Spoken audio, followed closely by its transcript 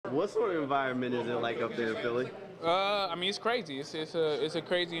What sort of environment is it like up there in Philly? I mean, it's crazy. It's a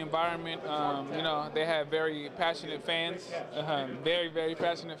crazy environment. They have very passionate fans, very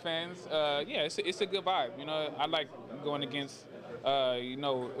passionate fans. Yeah, it's a good vibe. I like going against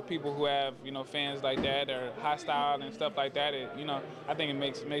people who have fans like that or hostile and stuff like that. I think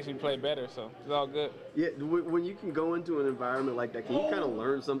it makes me play better. So it's all good. Yeah, when you can go into an environment like that, can you kind of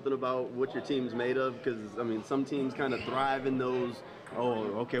learn something about what your team's made of? Because I mean, some teams kind of thrive in those. Oh,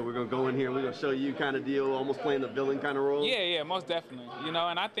 okay, we're gonna go in here and we're gonna show you kind of deal, almost playing the villain kind of role. Yeah, most definitely. And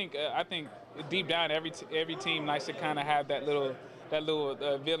I think deep down every team likes to kind of have that little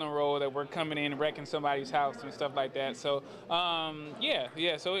villain role that we're coming in and wrecking somebody's house and stuff like that. So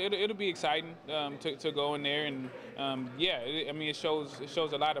yeah. So it'll be exciting to go in there and it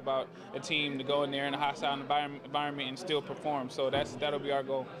shows a lot about a team to go in there in a hostile environment and still perform. So that'll be our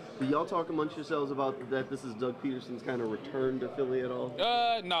goal. Do y'all talk amongst yourselves about that? This is Doug Peterson's kind of return to Philly at all?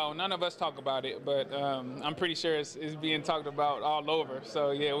 No, none of us talk about it, but I'm pretty sure it's being talked about all over.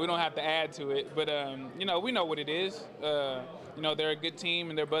 So yeah, we don't have to add to it, but we know what it is. They're a good team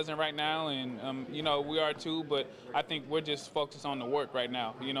and they're buzzing right now, and we are too. But I think we're just focused on the work right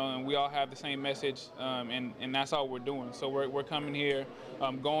now. And we all have the same message, and that's all we're doing. So we're coming here,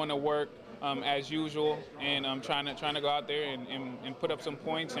 going to work as usual, and trying to go out there and put up some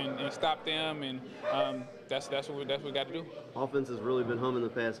points and stop them, and that's what we got to do. Offense has really been humming the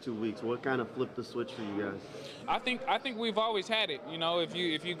past 2 weeks. What kind of flipped the switch for you guys? I think we've always had it.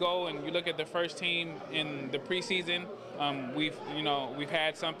 If you go and you look at the first team in the preseason, we've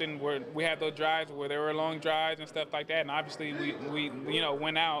had something where we had those drives where there were long drives and stuff like that, and obviously we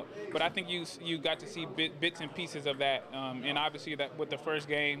went out. But I think you got to see bits and pieces of that, and obviously that with the first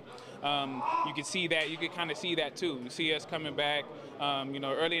game, you could see that. You could kind of see that too. You see us coming back,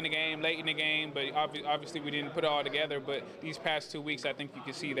 early in the game, late in the game, but obviously we didn't put it all together. But these past 2 weeks, I think you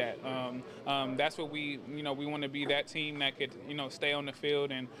can see that. That's what we want to be, that team that could stay on the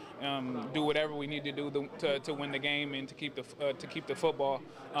field and do whatever we need to do to win the game and to keep the football.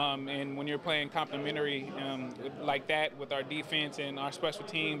 And when you're playing complementary like that with our defense and our special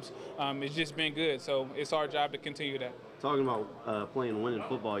teams, it's just been good. So it's our job to continue that. Talking about playing winning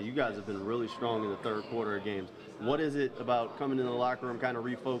football, you guys have been really strong in the third quarter of games. What is it about coming in the locker room, kind of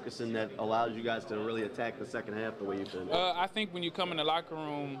refocusing, that allows you guys to really attack the second half the way you've been? I think when you come in the locker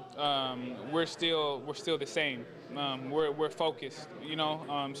room, we're still the same. We're focused,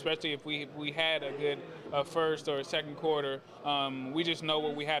 especially if we had a good first or second quarter. We just know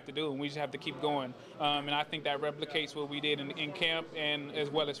what we have to do, and we just have to keep going. And I think that replicates what we did in camp and as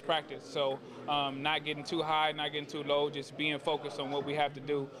well as practice. So not getting too high, not getting too low, just being focused on what we have to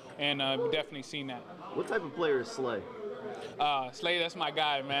do, and we've definitely seen that. What type of player is Slay? Slay, that's my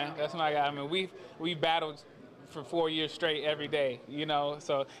guy, man. That's my guy. I mean, we battled for 4 years straight every day,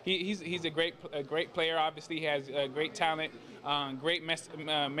 So he's a great player. Obviously, he has great talent, great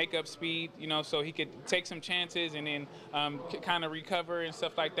makeup speed, So he could take some chances and then kind of recover and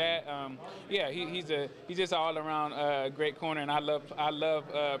stuff like that. He's just all around great corner, and I love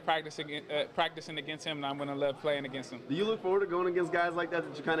practicing against him, and I'm gonna love playing against him. Do you look forward to going against guys like that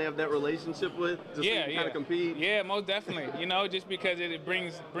you kind of have that relationship with? Just so you kind of compete. Yeah, most definitely. Just because it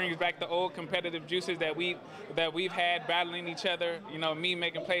brings back the old competitive juices that we've had battling each other. Me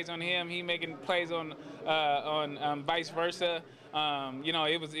making plays on him, he making plays on vice versa.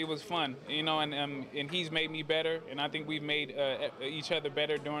 It was fun, and he's made me better, and I think we've made each other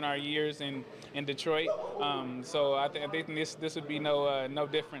better during our years in Detroit. So I think this would be no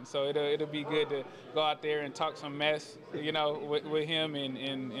different. So it'll be good to go out there and talk some mess, with him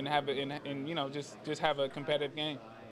and have just have a competitive game.